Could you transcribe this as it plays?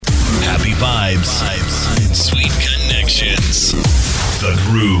vibes. Sweet connections. The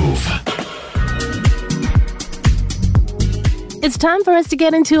Groove. It's time for us to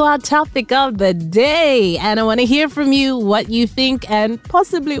get into our topic of the day. And I want to hear from you what you think and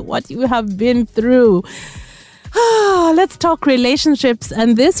possibly what you have been through. Let's talk relationships.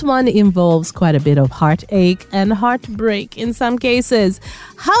 And this one involves quite a bit of heartache and heartbreak in some cases.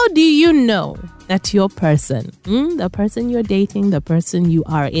 How do you know that your person, the person you're dating, the person you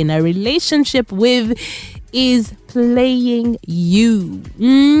are in a relationship with is playing you?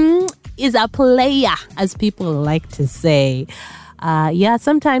 Is a player, as people like to say.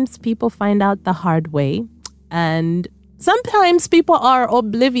 Sometimes people find out the hard way, and sometimes people are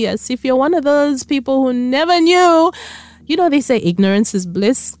oblivious. If you're one of those people who never knew, they say ignorance is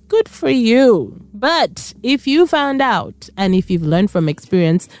bliss. Good for you. But if you found out, and if you've learned from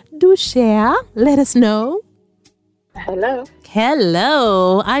experience, do share. Let us know.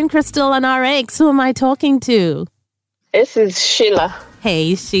 Hello. I'm Crystal on RX. Who am I talking to? This is Sheila.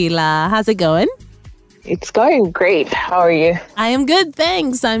 Hey, Sheila. How's it going? It's going great. How are you? I am good,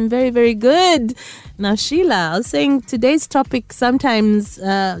 thanks. I'm very, very good. Now, Sheila, I was saying today's topic sometimes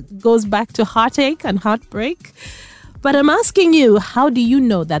goes back to heartache and heartbreak. But I'm asking you, how do you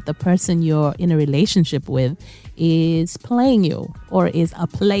know that the person you're in a relationship with is playing you or is a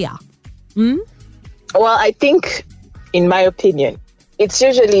player? Well, I think, in my opinion, it's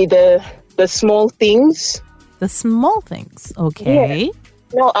usually the small things. The small things, okay.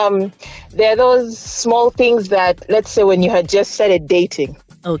 Yeah. There are those small things that, let's say, when you had just started dating.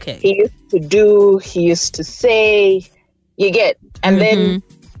 Okay. He used to do, he used to say, you get. And then,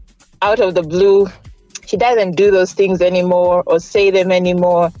 out of the blue, he doesn't do those things anymore or say them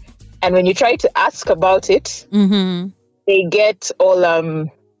anymore. And when you try to ask about it, they get all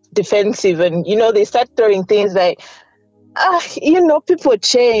defensive and, they start throwing things like, people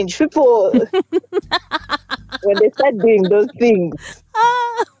change. People, when they start doing those things,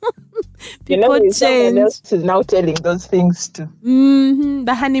 people change. Someone else is now telling those things too.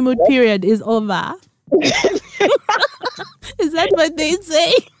 The honeymoon period is over. Is that what they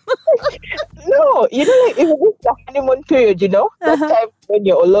say? No, if it's the honeymoon period, that time when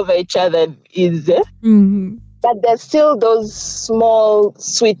you're all over each other is there. But there's still those small,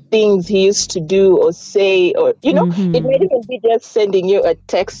 sweet things he used to do or say, or, it might even be just sending you a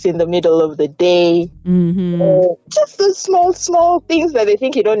text in the middle of the day. Just those small things that they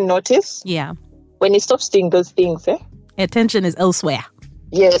think you don't notice. Yeah. When he stops doing those things, attention is elsewhere.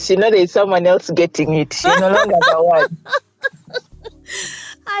 Yes, there's someone else getting it. You're no longer the one.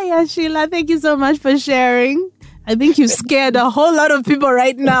 Hiya, Sheila. Thank you so much for sharing. I think you scared a whole lot of people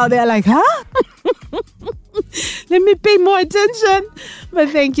right now. They're like, huh? Let me pay more attention. But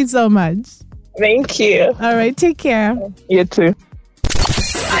thank you so much. Thank you. All right, take care. You too.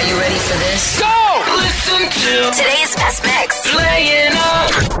 Are you ready for this? Go! Listen to today's best mix. Playing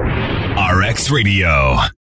on RX Radio.